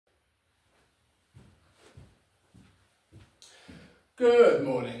Good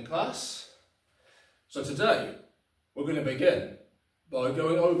morning, class. So today we're going to begin by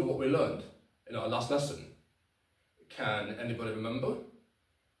going over what we learned in our last lesson. Can anybody remember?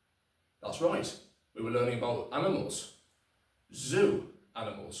 That's right, we were learning about animals, zoo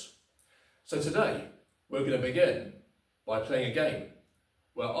animals. So today we're going to begin by playing a game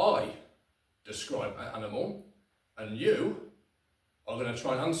where I describe an animal and you are going to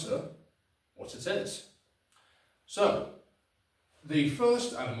try and answer what it is. So, the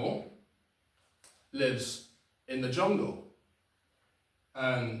first animal lives in the jungle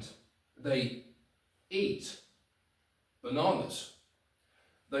and they eat bananas.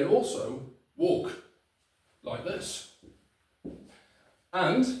 They also walk like this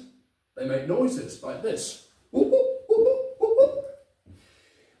and they make noises like this.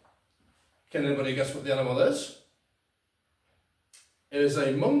 Can anybody guess what the animal is? It is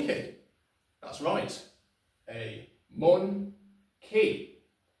a monkey. That's right, a monkey.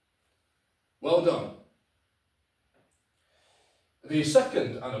 Well done. The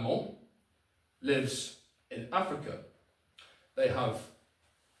second animal lives in Africa. They have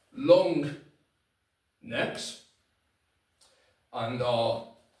long necks and are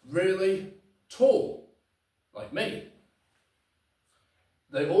really tall, like me.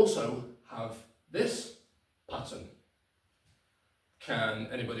 They also have this pattern. Can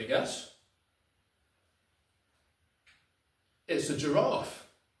anybody guess? It's a giraffe.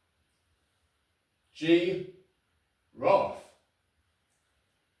 Giraffe.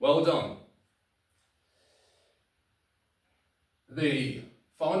 Well done. The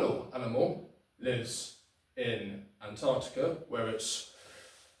final animal lives in Antarctica, where it's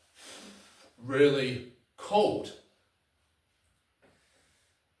really cold.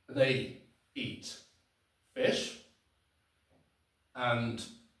 They eat fish and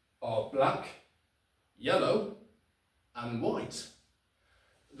are black, yellow and white.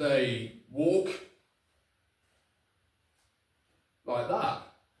 They walk like that.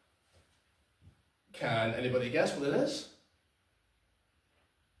 Can anybody guess what it is?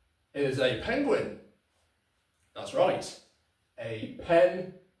 It is a penguin. That's right, a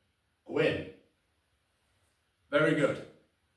penguin. Very good.